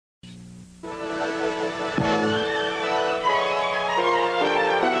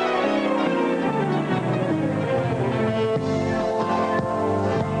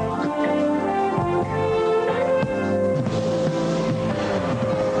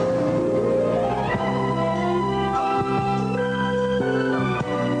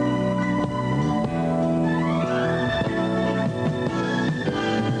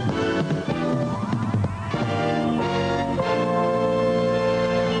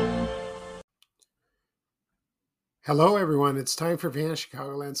Hello, everyone. It's time for Van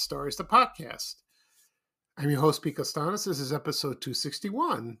Chicagoland Stories, the podcast. I'm your host, Pete Costanis. This is episode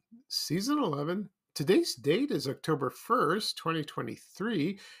 261, season 11. Today's date is October 1st,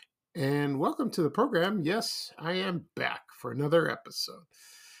 2023. And welcome to the program. Yes, I am back for another episode.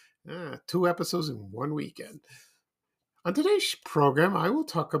 Two episodes in one weekend. On today's program, I will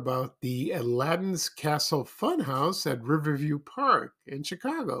talk about the Aladdin's Castle Funhouse at Riverview Park in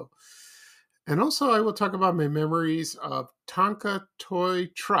Chicago. And also, I will talk about my memories of Tonka toy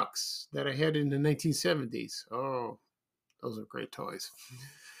trucks that I had in the 1970s. Oh, those are great toys.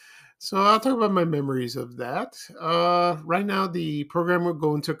 So I'll talk about my memories of that. Right now, the program will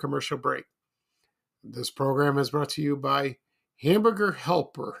go into a commercial break. This program is brought to you by Hamburger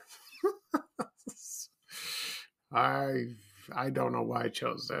Helper. I I don't know why I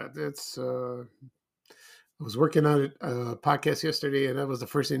chose that. I was working on a podcast yesterday, and that was the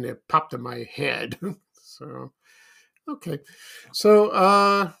first thing that popped in my head. So okay,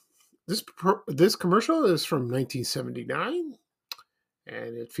 so this commercial is from 1979,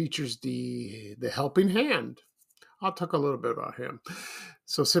 and it features the helping hand. I'll talk a little bit about him.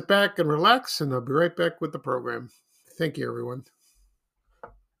 So sit back and relax, and I'll be right back with the program. Thank you, everyone.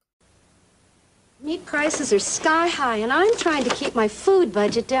 Meat prices are sky high, and I'm trying to keep my food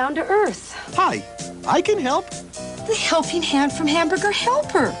budget down to earth. Hi, I can help. The helping hand from Hamburger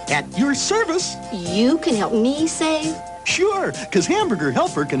Helper. At your service. You can help me save? Sure, because Hamburger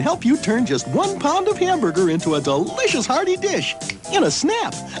Helper can help you turn just 1 pound of hamburger into a delicious hearty dish in a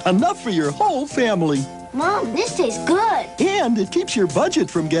snap. Enough for your whole family. Mom, this tastes good. And it keeps your budget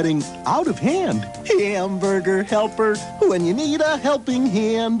from getting out of hand. Hamburger Helper, when you need a helping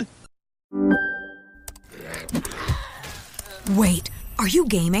hand. Wait, are you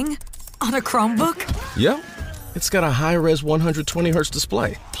gaming? On a Chromebook? Yep. It's got a high-res 120Hz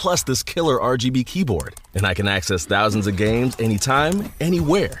display, plus this killer RGB keyboard. And I can access thousands of games anytime,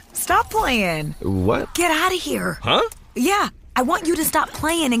 anywhere. Stop playing. What? Get out of here. Huh? Yeah, I want you to stop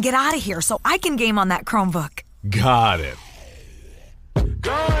playing and get out of here so I can game on that Chromebook. Got it.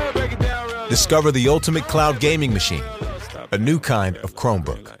 Discover the ultimate cloud gaming machine, a new kind of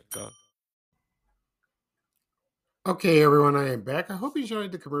Chromebook. Okay, everyone, I am back. I hope you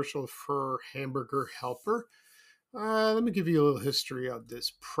enjoyed the commercial for Hamburger Helper. Let me give you a little history of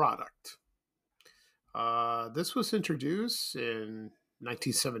this product. This was introduced in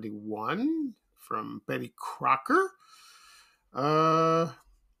 1971 from Betty Crocker.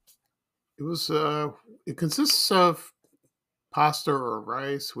 It consists of pasta or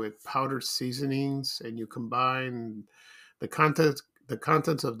rice with powdered seasonings, and you combine the contents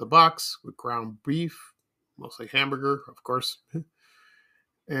of the box with ground beef, mostly hamburger, of course,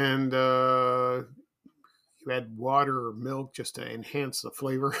 and you add water or milk just to enhance the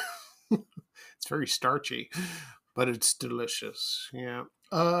flavor. It's very starchy, but it's delicious. Yeah.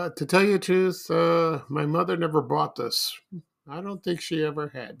 To tell you the truth, my mother never bought this. I don't think she ever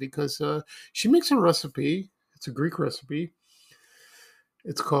had, because she makes a recipe. It's a Greek recipe.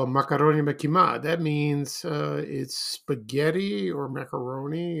 It's called macaroni με κιμά. That means it's spaghetti or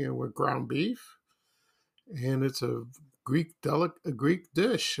macaroni with ground beef, and it's a Greek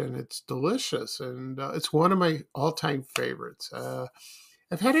dish, and it's delicious, and it's one of my all-time favorites.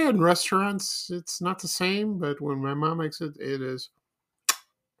 I've had it in restaurants. It's not the same, but when my mom makes it, it is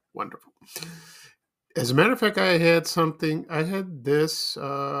wonderful. As a matter of fact, I had this.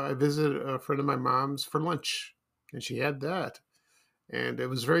 I visited a friend of my mom's for lunch, and she had that, and it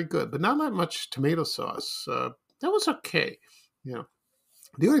was very good, but not that much tomato sauce. That was okay. You know,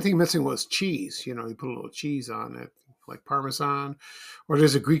 the only thing missing was cheese. You put a little cheese on it, like Parmesan, or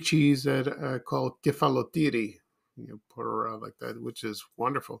there's a Greek cheese that called kefalotiri. You put it around like that, which is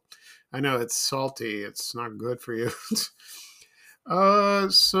wonderful. I know it's salty. It's not good for you.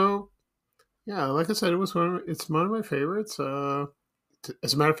 So yeah, like I said, it's one of my favorites.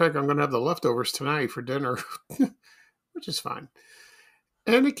 As a matter of fact, I'm going to have the leftovers tonight for dinner, which is fine.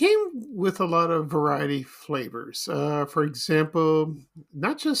 And it came with a lot of variety flavors. For example,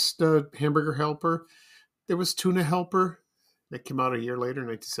 not just Hamburger Helper. There was Tuna Helper that came out a year later,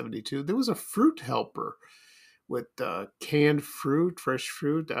 1972. There was a Fruit Helper with canned fruit, fresh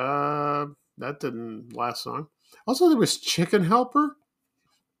fruit. That didn't last long. Also, there was Chicken Helper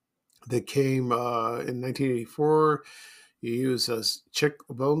that came in 1984. You use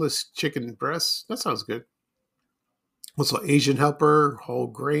boneless chicken breasts. That sounds good. Also, Asian Helper, Whole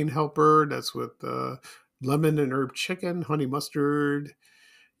Grain Helper. That's with lemon and herb chicken, honey mustard.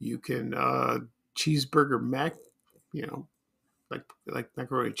 You can cheeseburger mac, like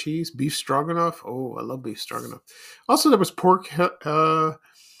macaroni and cheese, beef stroganoff. Oh, I love beef stroganoff. Also, there was pork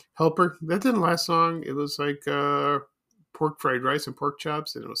helper. That didn't last long. It was like pork fried rice and pork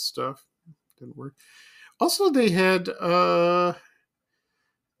chops, and it was stuff. Didn't work. Also, they had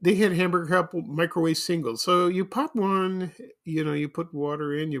hamburger help microwave singles. So you pop one, you put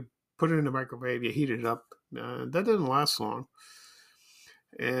water in, you put it in the microwave, you heat it up. That didn't last long,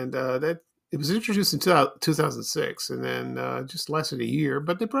 and that it was introduced in 2006, and then just lasted a year.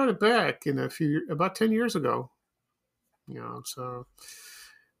 But they brought it back in about 10 years ago. So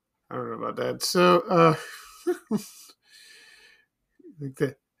I don't know about that. So like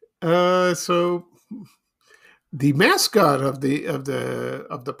that. So the mascot of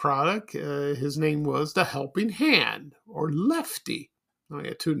the product, his name was the Helping Hand, or Lefty. Oh, he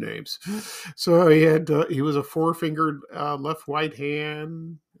had two names. So he was a four-fingered left white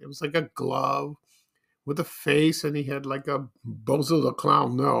hand. It was like a glove with a face, and he had like a Bozo the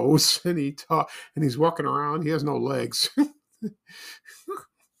Clown nose, and he's walking around. He has no legs.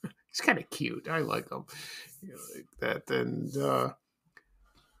 He's kind of cute. I like him, like that. And let's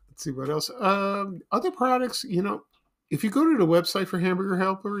see what else. Other products, if you go to the website for Hamburger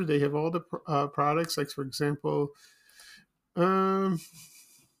Helper, they have all the products. Like, for example, let's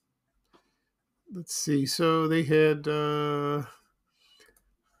see. So they had,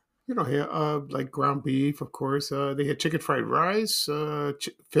 like ground beef, of course. They had chicken fried rice,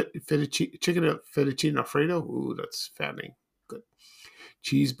 chicken fettuccine alfredo. Ooh, that's fattening. Good.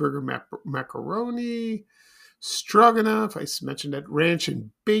 Cheeseburger macaroni, stroganoff. I mentioned that. Ranch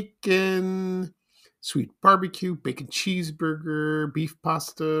and bacon, sweet barbecue, bacon cheeseburger, beef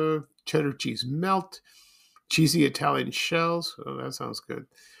pasta, cheddar cheese melt, cheesy Italian shells. Oh, that sounds good.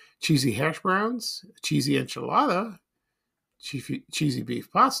 Cheesy hash browns, cheesy enchilada, cheesy beef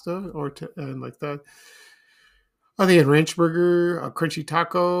pasta, and like that. Oh, they had ranch burger, a crunchy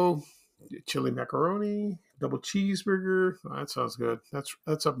taco, chili macaroni, double cheeseburger. Oh, that sounds good.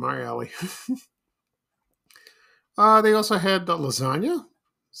 That's up my alley. They also had lasagna,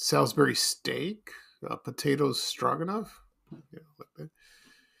 Salisbury steak, potatoes stroganoff. Like that.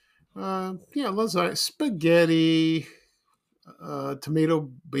 Lasagna, spaghetti,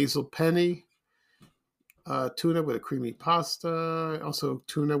 tomato basil penne, tuna with a creamy pasta, also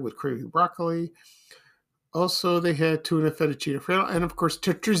tuna with creamy broccoli. Also, they had tuna fettuccine alfredo, and of course,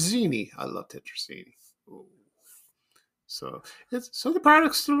 tetrazzini. I love tetrazzini. Ooh. So the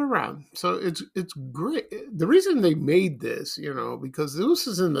product's still around. So it's great. The reason they made this, because this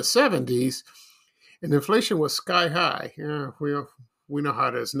is in the 70s, and inflation was sky high. We know how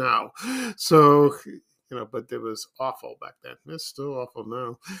it is now. So but it was awful back then. It's still awful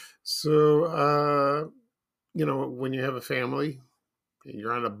now. So when you have a family and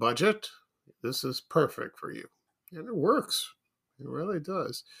you're on a budget, this is perfect for you, and it works. It really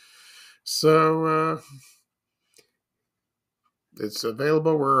does. So it's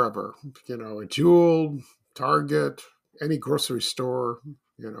available wherever, at Jewel, Target, any grocery store.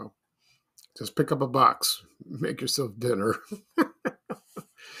 Just pick up a box, make yourself dinner.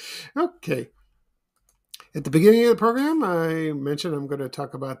 Okay. At the beginning of the program, I mentioned I'm going to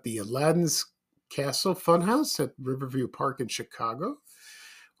talk about the Aladdin's Castle Funhouse at Riverview Park in Chicago.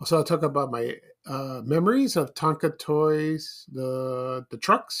 Also, I'll talk about my memories of Tonka Toys, the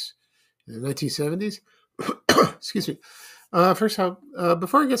trucks in the 1970s. Excuse me. First,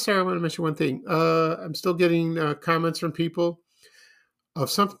 before I get started, I want to mention one thing. I'm still getting comments from people of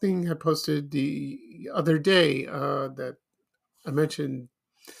something I posted the other day that I mentioned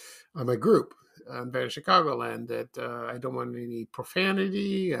on my group on Better Chicagoland, that I don't want any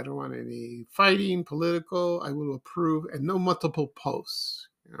profanity, I don't want any fighting, political. I will approve, and no multiple posts.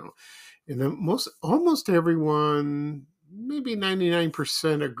 And then almost everyone, maybe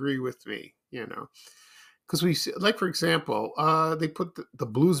 99%, agree with me. Because we see, like, for example, they put the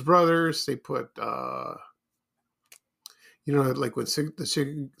Blues Brothers. They put like when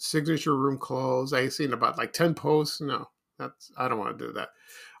the signature room closed. I seen about like 10 posts. No, I don't want to do that.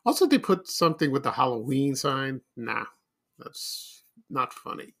 Also, they put something with the Halloween sign. Nah, that's not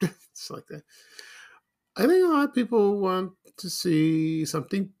funny. It's like that. I think a lot of people want to see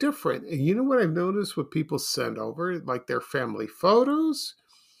something different. And you know what I've noticed? What people send over, like their family photos,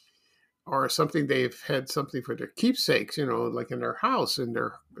 or something they've had something for their keepsakes, like in their house, in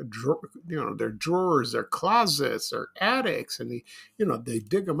their their drawers, their closets, their attics, and they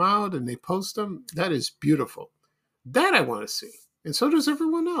dig them out and they post them. That is beautiful. That I want to see. And so does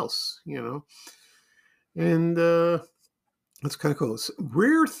everyone else, and that's kind of cool. So,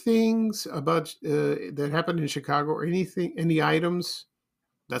 rare things about that happened in Chicago, or any items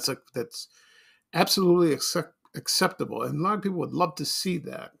that's absolutely acceptable, and a lot of people would love to see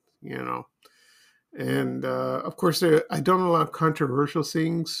that, And of course, I don't allow controversial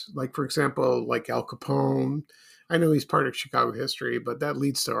things, like, for example, like Al Capone. I know he's part of Chicago history, but that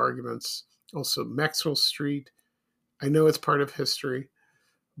leads to arguments. Also, Maxwell Street. I know it's part of history,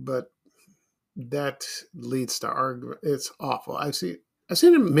 but that leads to argument. It's awful. I've seen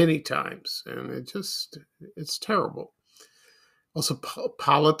it many times, and it's terrible. Also,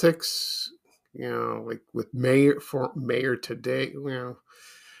 politics. Like with mayor today.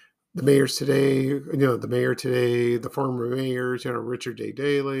 The mayors today. The mayor today. The former mayors. Richard A.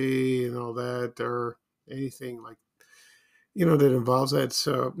 Daley and all that, or anything like that involves that.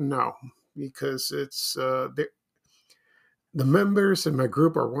 So no, because it's the members in my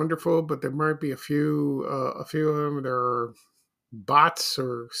group are wonderful, but there might be a few of them that are bots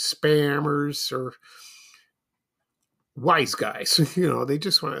or spammers or wise guys. They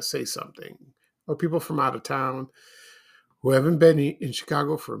just want to say something, or people from out of town who haven't been in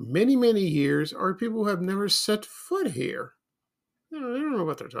Chicago for many, many years, or people who have never set foot here. They don't know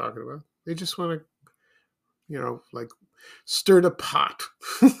what they're talking about. They just want to, like, stir the pot.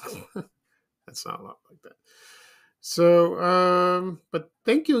 That's not a lot like that. So, but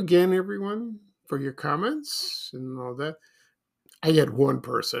thank you again, everyone, for your comments and all that. I had one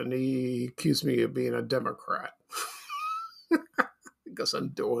person. He accused me of being a Democrat because I'm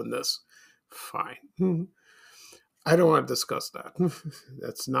doing this. Fine. I don't want to discuss that.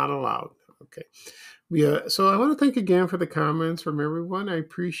 That's not allowed. Okay. So I want to thank again for the comments from everyone. I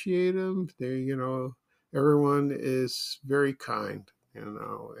appreciate them. Everyone is very kind.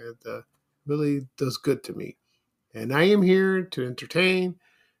 It really does good to me. And I am here to entertain,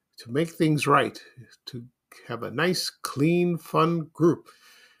 to make things right, to have a nice, clean, fun group.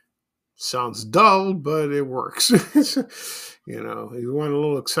 Sounds dull, but it works. You want a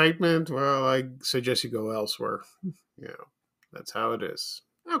little excitement? Well, I suggest you go elsewhere. That's how it is.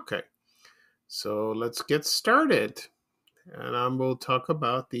 Okay. So let's get started. And we'll talk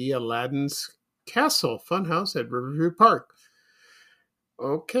about the Aladdin's Castle Funhouse at Riverview Park.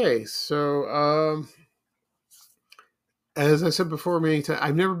 Okay, so as I said before, many times,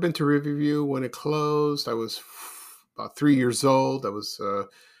 I've never been to Riverview when it closed. I was about 3 years old.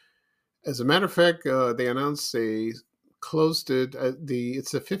 As a matter of fact, they announced they closed it.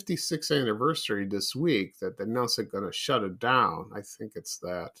 It's the 56th anniversary this week that they announced they're going to shut it down. I think it's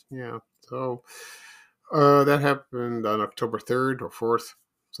that. Yeah. So that happened on October 3rd or 4th,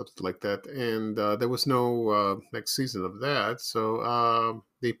 something like that. And there was no next season of that. So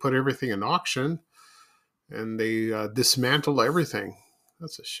they put everything in auction. And they dismantle everything.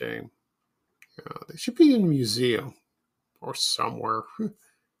 That's a shame. They should be in a museum or somewhere.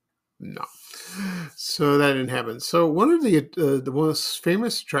 No. So that didn't happen. So one of the most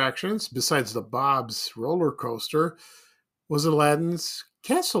famous attractions, besides the Bob's roller coaster, was Aladdin's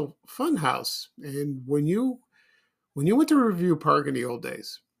Castle Funhouse. And when you went to Riverview Park in the old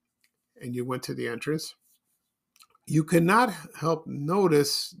days, and you went to the entrance, you could not help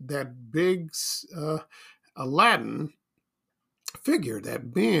notice that big Aladdin figure,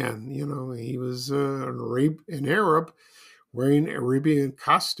 that man. He was an Arab wearing an Arabian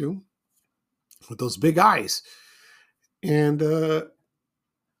costume with those big eyes. And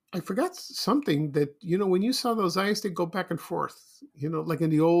I forgot something that, when you saw those eyes, they go back and forth, like in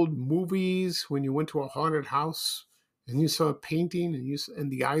the old movies when you went to a haunted house and you saw a painting and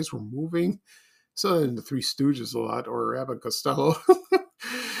the eyes were moving. So in the Three Stooges a lot, or Abbott Costello.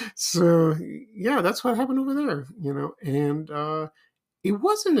 So yeah, that's what happened over there, and it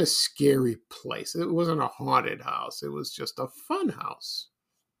wasn't a scary place. It wasn't a haunted house. It was just a fun house.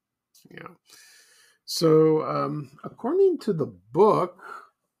 So according to the book,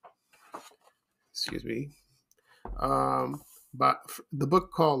 excuse me, but the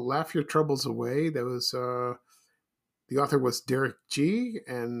book called Laugh Your Troubles Away, there was the author was Derek G.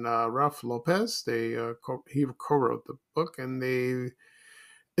 and Ralph Lopez. He co-wrote the book, and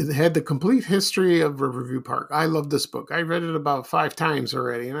it had the complete history of Riverview Park. I love this book. I read it about 5 times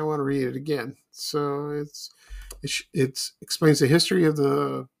already, and I want to read it again. So it explains the history of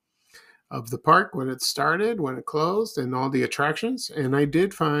the park, when it started, when it closed, and all the attractions. And I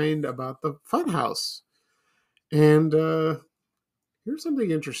did find about the funhouse. And here's something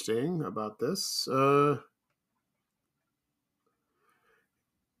interesting about this.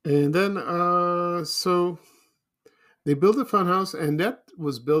 And then, so they built a funhouse, and that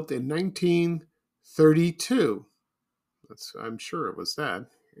was built in 1932. I'm sure it was that.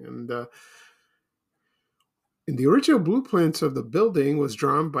 And the original blueprints of the building was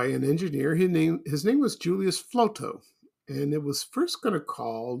drawn by an engineer. His name was Julius Floto, and it was first going to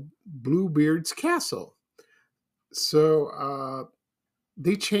call Bluebeard's Castle. So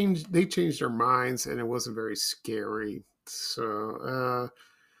they changed their minds, and it wasn't very scary. So,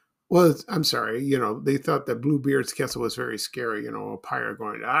 well, I'm sorry. They thought that Bluebeard's castle was very scary. A pirate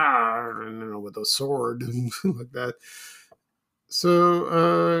going and with a sword and like that.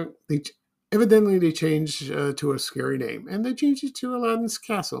 So evidently they changed to a scary name, and they changed it to Aladdin's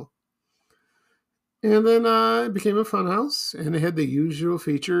Castle. And then it became a fun house, and it had the usual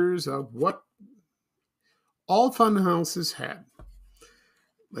features of what all fun houses had.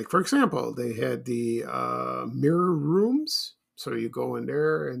 Like, for example, they had the mirror rooms. So you go in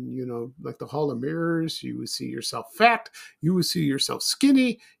there and, like the Hall of Mirrors, you would see yourself fat, you would see yourself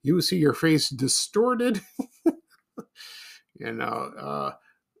skinny, you would see your face distorted. That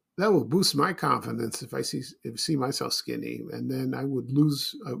will boost my confidence if I see myself skinny. And then I would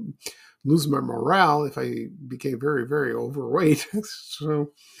lose my morale if I became very, very overweight.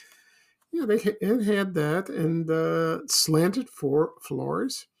 So, yeah, it had that, and slanted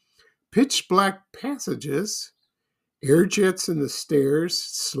floors, pitch black passages, air jets in the stairs,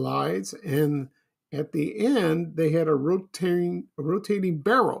 slides, and at the end they had a rotating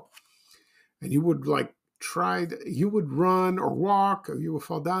barrel, and you would you would run or walk, or you would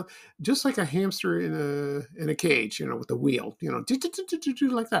fall down, just like a hamster in a cage, with the wheel,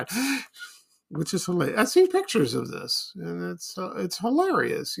 like that. Which is hilarious. I've seen pictures of this, and it's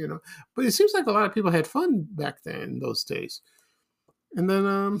hilarious, But it seems like a lot of people had fun back then in those days. And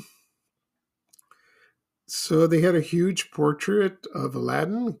then, so they had a huge portrait of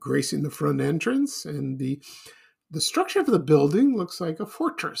Aladdin gracing the front entrance, and the structure of the building looks like a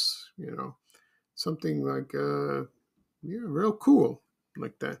fortress, something like real cool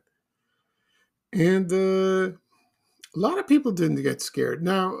like that. And a lot of people didn't get scared.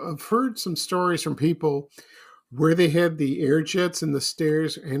 Now, I've heard some stories from people where they had the air jets and the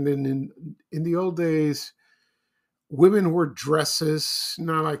stairs, and then in the old days, women wore dresses,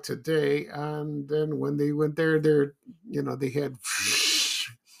 not like today. And then when they went there, they had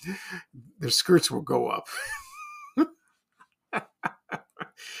their skirts will go up.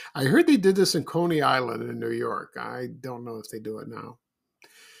 I heard they did this in Coney Island in New York. I don't know if they do it now.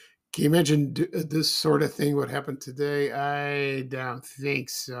 Can you imagine this sort of thing would happen today? I don't think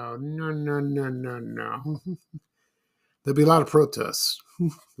so. No. There'll be a lot of protests, a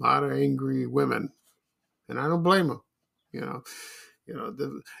lot of angry women, and I don't blame them. It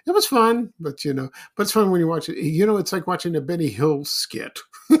was fun, but but it's fun when you watch it. It's like watching a Benny Hill skit.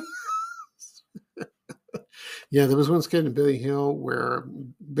 Yeah, there was one skit in Benny Hill where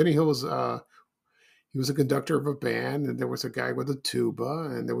Benny Hill was he was a conductor of a band, and there was a guy with a tuba,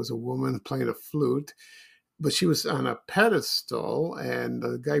 and there was a woman playing a flute, but she was on a pedestal, and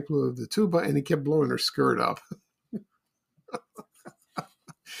the guy blew the tuba, and he kept blowing her skirt up.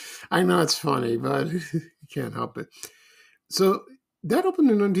 I know it's funny, but you can't help it. So that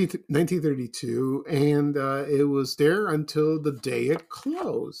opened in 1932, and it was there until the day it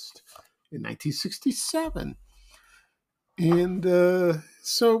closed in 1967. And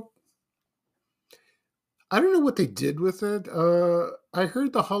so I don't know what they did with it. I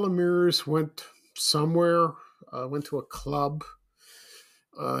heard the Hall of Mirrors went somewhere, went to a club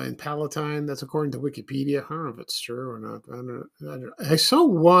in Palatine. That's according to Wikipedia. I don't know if it's true or not. I saw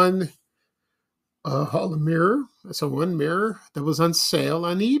one Hall of Mirror. I saw one mirror that was on sale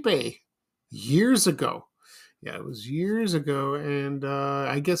on eBay years ago. Yeah, it was years ago, and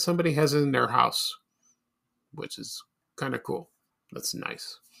I guess somebody has it in their house, which is kind of cool. That's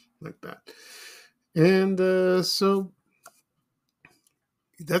nice, like that. And so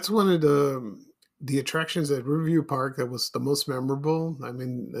that's one of the attractions at Riverview Park that was the most memorable. I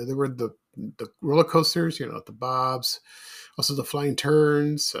mean, there were the roller coasters, the bobs, also the flying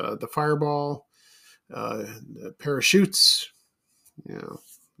turns, the fireball, the parachutes,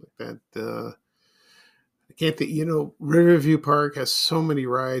 like that. I can't think, Riverview Park has so many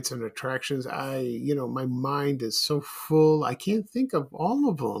rides and attractions. My mind is so full. I can't think of all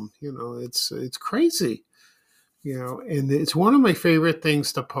of them. It's crazy, and it's one of my favorite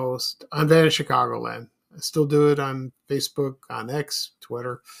things to post on Vantage Chicagoland. I still do it on Facebook, on X,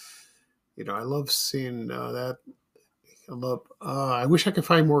 Twitter. I love seeing that. I wish I could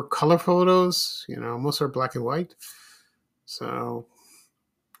find more color photos. Most are black and white. So,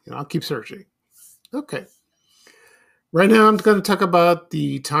 I'll keep searching. Okay. Right now, I'm going to talk about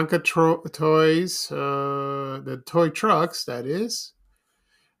the Tonka Toys, the toy trucks, that is.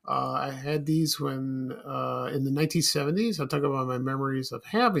 I had these when in the 1970s. I'll talk about my memories of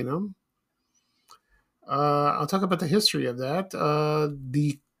having them. I'll talk about the history of that.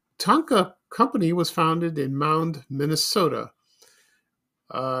 The Tonka company was founded in Mound, Minnesota,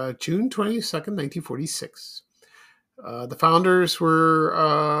 June 22nd, 1946. The founders were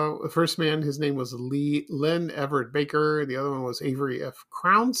the first man, his name was Len Everett Baker. The other one was Avery F.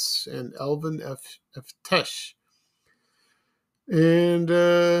 Crounce and Elvin F. Tesh. And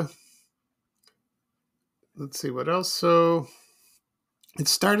let's see what else. So it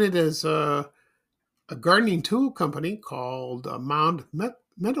started as a gardening tool company called Mound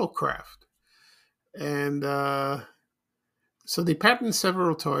Metalcraft. And so they patented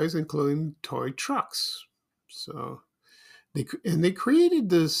several toys, including toy trucks. So they created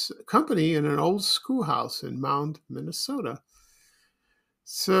this company in an old schoolhouse in Mound, Minnesota.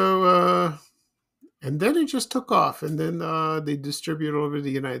 So and then it just took off, and then they distributed all over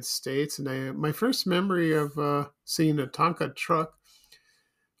the United States. And my first memory of seeing a Tonka truck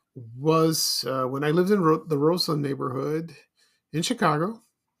was when I lived in the Roseland neighborhood in Chicago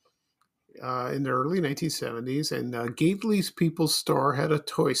in the early 1970s, and Gately's People's Store had a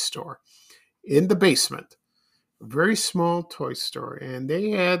toy store in the basement. A very small toy store, and they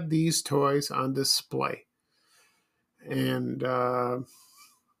had these toys on display. And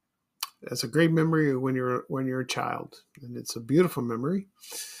that's a great memory when you're a child, and it's a beautiful memory.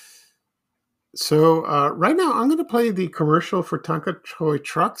 So right now, I'm going to play the commercial for Tonka Toy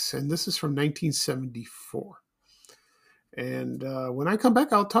Trucks, and this is from 1974. And when I come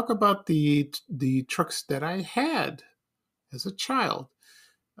back, I'll talk about the trucks that I had as a child.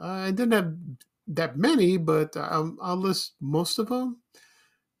 I didn't have that many, but I'll list most of them.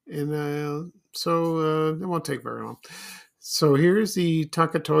 And so it won't take very long. So here's the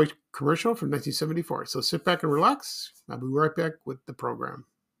Tonka Toy commercial from 1974. So sit back and relax. I'll be right back with the program.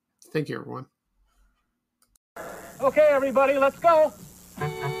 Thank you, everyone. Okay, everybody, let's go.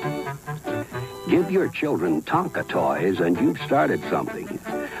 Give your children Tonka toys and you've started something.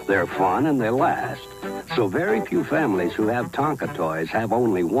 They're fun and they last. So very few families who have Tonka toys have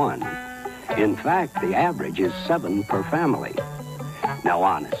only one. In fact, the average is 7 per family. Now,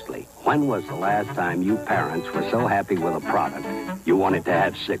 honestly, when was the last time you parents were so happy with a product you wanted to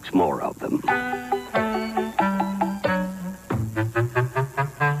have 6 more of them?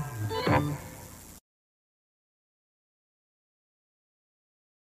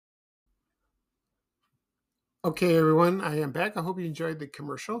 Okay, everyone, I am back. I hope you enjoyed the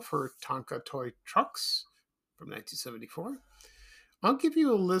commercial for Tonka Toy Trucks from 1974. I'll give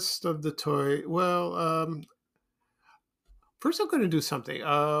you a list of the toy. Well, first I'm going to do something.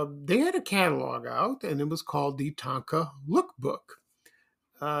 They had a catalog out, and it was called the Tonka Lookbook.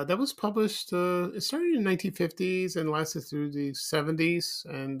 That was published, it started in the 1950s and lasted through the 70s,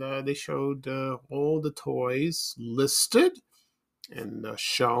 and they showed all the toys listed and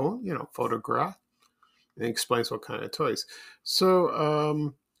shown, photographed. And explains what kind of toys.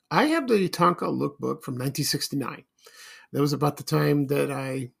 So I have the Tonka Lookbook from 1969. That was about the time that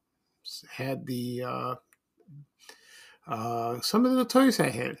I had the some of the toys I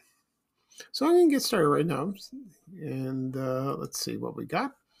had. So I'm going to get started right now. And let's see what we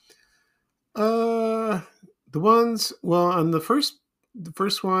got. The ones, well, on the first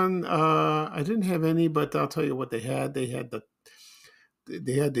one, I didn't have any, but I'll tell you what they had. They had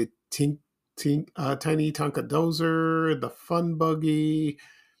the Tiny Tonka Dozer, the Fun Buggy,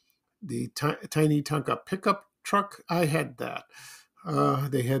 the Tiny Tonka Pickup Truck. I had that.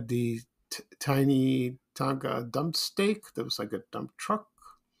 They had the Tiny Tonka Dump Stake. That was like a dump truck.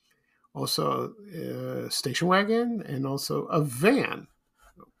 Also a station wagon and also a van.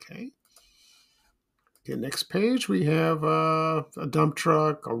 Okay, next page we have a dump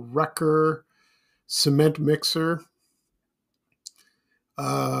truck, a wrecker, cement mixer,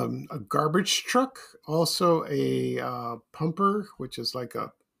 a garbage truck, also a pumper, which is like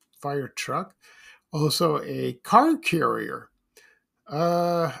a fire truck, also a car carrier.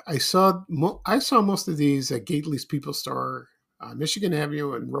 I saw most of these at Gately's People's Store, Michigan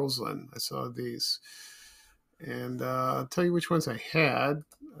Avenue and Roseland. I saw these, and I'll tell you which ones I had.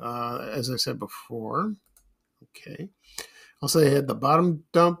 As I said before, okay. Also, they had the bottom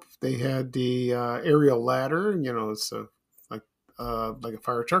dump. They had the aerial ladder. It's like a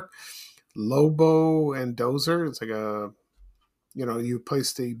fire truck. Lobo and dozer. It's like you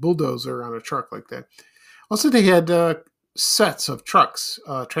place the bulldozer on a truck like that. Also, they had sets of trucks,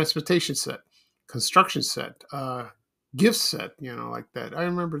 transportation set, construction set, gift set, like that. I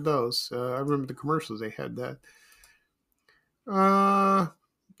remember those. I remember the commercials. They had that.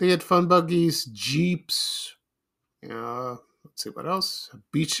 They had fun buggies, Jeeps. Let's see what else.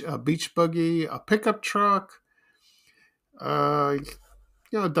 A beach buggy, a pickup truck. A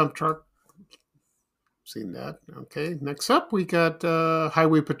dump truck. Seen that. Okay. Next up, we got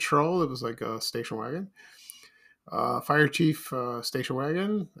Highway Patrol. It was like a station wagon. Fire Chief station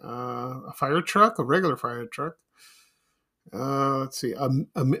wagon. A fire truck, a regular fire truck. Let's see, a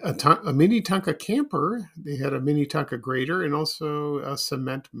mini Tonka camper. They had a mini Tonka grater and also a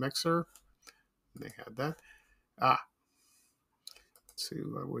cement mixer. They had that. Let's see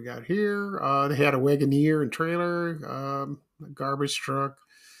what we got here. They had a Wagoneer and trailer, a garbage truck.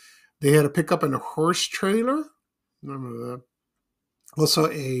 They had a pickup and a horse trailer. Remember that.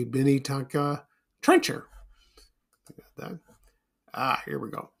 Also a mini Tonka trencher. Got that. Here we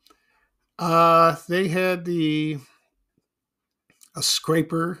go. They had a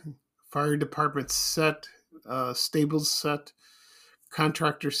scraper, fire department set, stables set,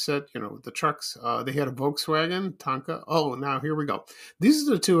 contractor set, with the trucks. They had a Volkswagen, Tonka. Oh, now here we go. These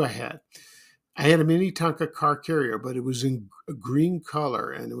are the two I had. I had a mini Tonka car carrier, but it was in a green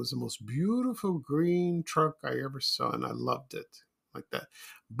color, and it was the most beautiful green truck I ever saw, and I loved it like that.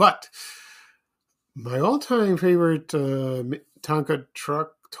 But my all-time favorite Tonka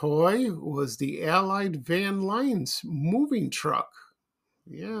truck toy was the Allied Van Lines moving truck.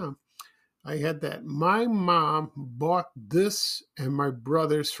 Yeah, I had that. My mom bought this and my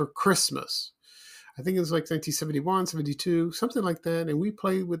brothers for Christmas. I think it was like 1971, 72, something like that. And we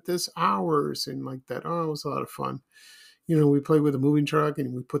played with this hours and like that. Oh, it was a lot of fun. We played with a moving truck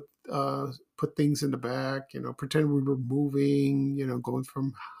and we put things in the back, pretend we were moving, going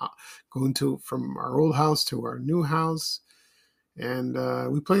from our old house to our new house. And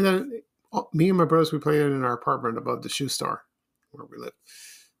we played that. Me and my brothers, we played it in our apartment above the shoe store where we lived.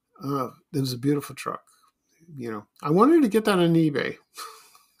 It was a beautiful truck. I wanted to get that on eBay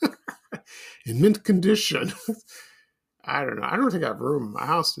in mint condition. I don't know. I don't think I have room in my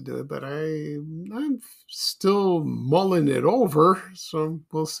house to do it, but I'm still mulling it over, so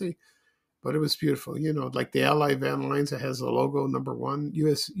we'll see. But it was beautiful, like the Allied Van Lines. It has the logo #1,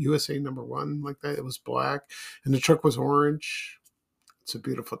 USA #1, like that. It was black, and the truck was orange. It's a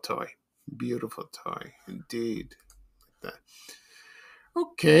beautiful toy. Beautiful toy, indeed. Like that.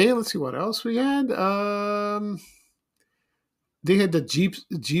 Okay, let's see what else we had. They had the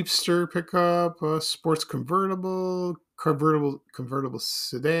Jeepster pickup, sports convertible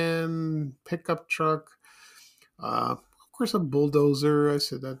sedan, pickup truck. Of course, a bulldozer. I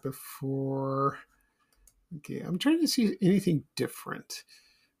said that before. Okay, I'm trying to see anything different.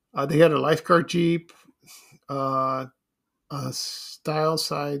 They had a lifeguard Jeep, a style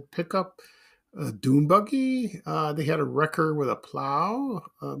side pickup, a dune buggy. They had a wrecker with a plow,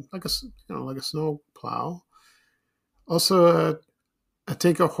 like a snow plow. Also, I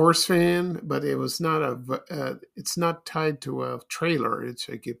take a horse fan, but it was not it's not tied to a trailer. It's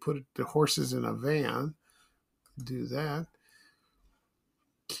like you put the horses in a van. Do that.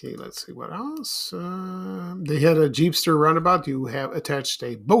 Okay, let's see what else. They had a Jeepster runabout. You have attached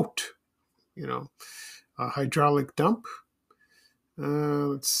a boat, a hydraulic dump.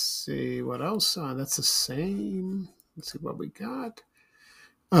 Let's see what else. That's the same. Let's see what we got.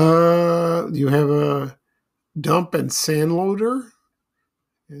 You have a dump and sand loader,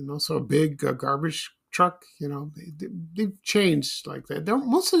 and also a big garbage truck. They've changed like that.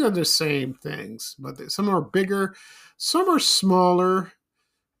 Mostly they're the same things, but some are bigger, some are smaller.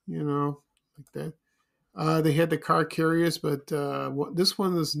 Like that. They had the car carriers, but this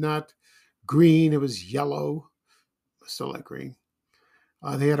one was not green. It was yellow. I still like green.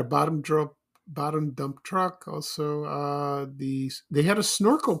 They had a bottom dump truck. Also, they had a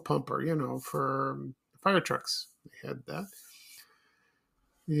snorkel pumper, for fire trucks. They had that.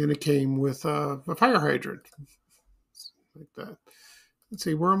 And it came with a fire hydrant. Like that. Let's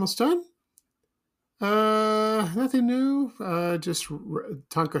see, we're almost done. Nothing new. Just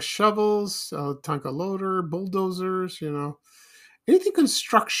Tonka shovels, Tonka loader, bulldozers, anything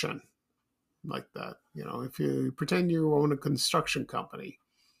construction like that. If you pretend you own a construction company,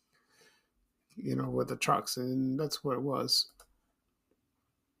 with the trucks, and that's what it was.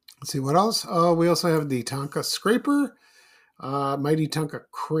 Let's see what else. We also have the Tonka scraper, mighty Tonka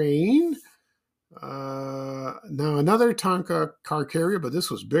crane. Now another Tonka car carrier, but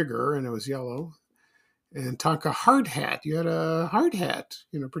this was bigger and it was yellow. And Tonka hard hat. You had a hard hat.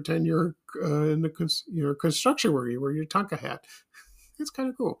 Pretend you're in the construction where you wear your Tonka hat. It's kind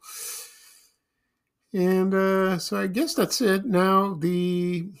of cool. And so I guess that's it. Now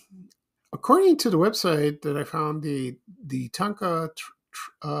according to the website that I found, the Tonka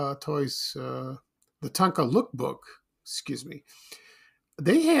Toys, the Tonka Lookbook. Excuse me.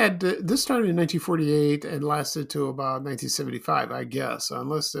 They had this started in 1948 and lasted to about 1975, I guess,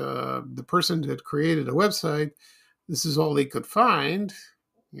 unless the person that created a website, this is all they could find,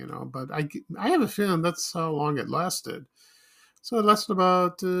 But I have a feeling that's how long it lasted. So it lasted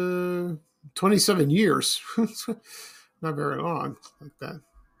about 27 years, not very long, like that.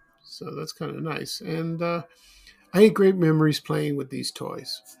 So that's kind of nice. And I had great memories playing with these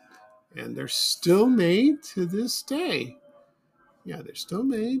toys, and they're still made to this day. Yeah, they're still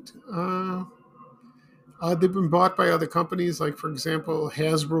made. They've been bought by other companies, like for example,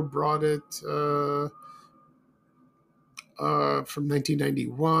 Hasbro brought it from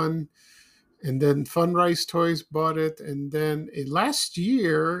 1991, and then Funrise Toys bought it, and then last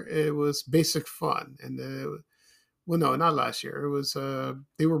year it was Basic Fun, and well, no, not last year. It was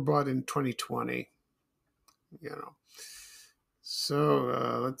they were bought in 2020. You know,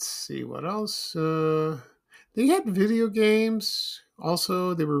 so let's see what else. They had video games.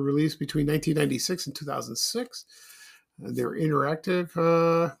 Also, they were released between 1996 and 2006. They were interactive.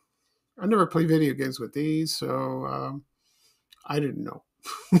 I never played video games with these, so I didn't know.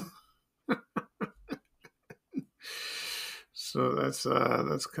 So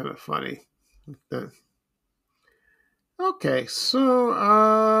that's kind of funny. Okay,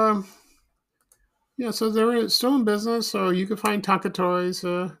 so yeah, so they're still in business. So you can find Tonka Toys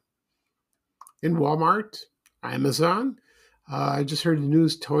in Walmart, Amazon. I just heard the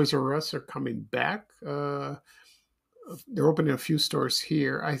news Toys R Us are coming back. They're opening a few stores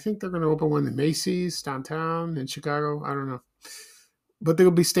here. I think they're going to open one in Macy's downtown in Chicago. I don't know. But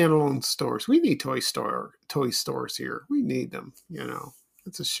they'll be standalone stores. We need toy stores here. We need them, you know.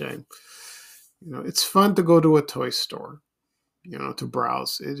 It's a shame. You know, it's fun to go to a toy store, you know, to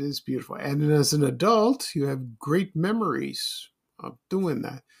browse. It is beautiful. And as an adult, you have great memories of doing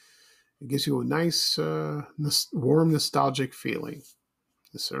that. It gives you a nice, warm, nostalgic feeling.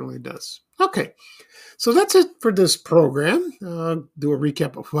 It certainly does. Okay, so that's it for this program. Do a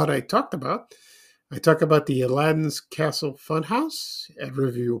recap of what I talked about. I talk about the Aladdin's Castle Funhouse at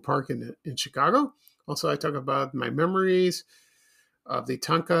Riverview Park in Chicago. Also, I talk about my memories of the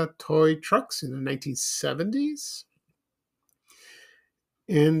Tonka toy trucks in the 1970s.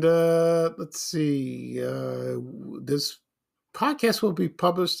 And let's see, this podcast will be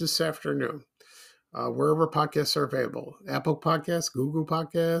published this afternoon, wherever podcasts are available. Apple Podcasts, Google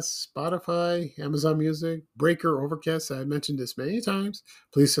Podcasts, Spotify, Amazon Music, Breaker, Overcast. I mentioned this many times.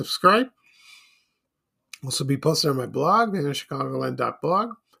 Please subscribe. Also be posted on my blog,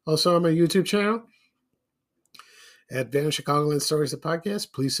 VanChicagoland.blog. Also on my YouTube channel at VanChicagoland Stories, the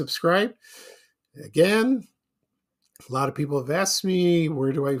podcast. Please subscribe. Again, a lot of people have asked me,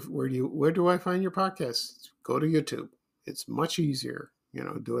 where do I find your podcast? Go to YouTube. It's much easier. You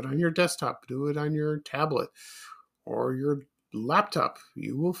know, do it on your desktop, do it on your tablet or your laptop.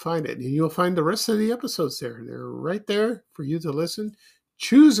 You will find it, and you'll find the rest of the episodes there. They're right there for you to listen.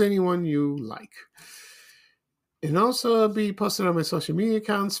 Choose anyone you like. And also be posted on my social media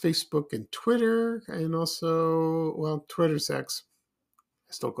accounts, Facebook and Twitter, and also, well, Twitter's X.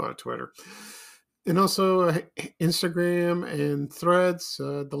 I still call it Twitter. And also Instagram and Threads.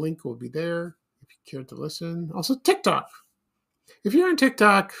 The link will be there if you care to listen. Also TikTok. If you're on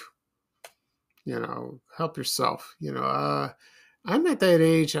TikTok, you know, help yourself. You know, I'm at that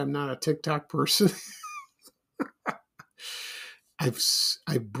age. I'm not a TikTok person.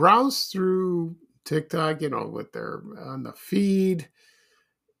 I browsed through TikTok, you know, with their on the feed.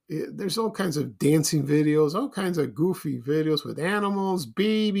 There's all kinds of dancing videos, all kinds of goofy videos with animals,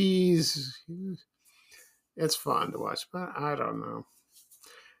 babies. It's fun to watch, but I don't know.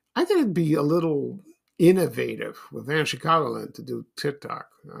 I gotta be a little innovative with Van Chicagoland to do TikTok.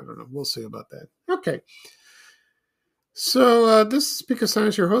 I don't know. We'll see about that. Okay. So this is Pico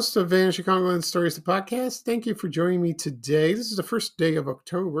Sanchez, your host of Van Chicagoland Stories, the podcast. Thank you for joining me today. This is the first day of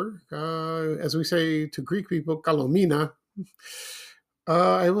October. As we say to Greek people, Kalomina.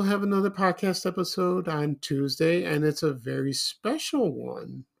 I will have another podcast episode on Tuesday, and it's a very special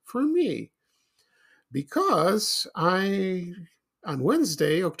one for me because on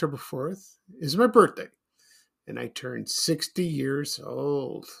Wednesday, October 4th, is my birthday, and I turned 60 years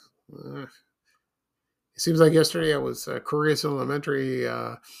old. It seems like yesterday I was at Correas Elementary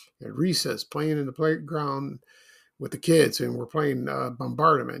at recess playing in the playground with the kids, and we're playing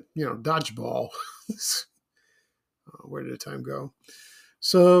bombardment, you know, dodgeball. Where did the time go?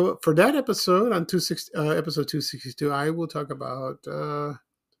 So for that episode, on episode 262, I will talk about,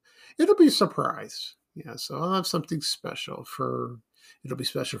 it'll be a surprise. Yeah, so I'll have something special it'll be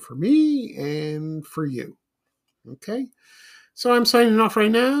special for me and for you. Okay? So I'm signing off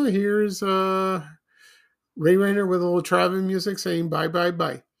right now. Here's Ray Rayner with a little traveling music saying bye, bye,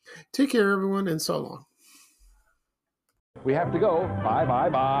 bye. Take care, everyone, and so long. We have to go. Bye, bye,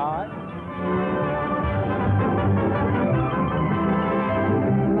 bye.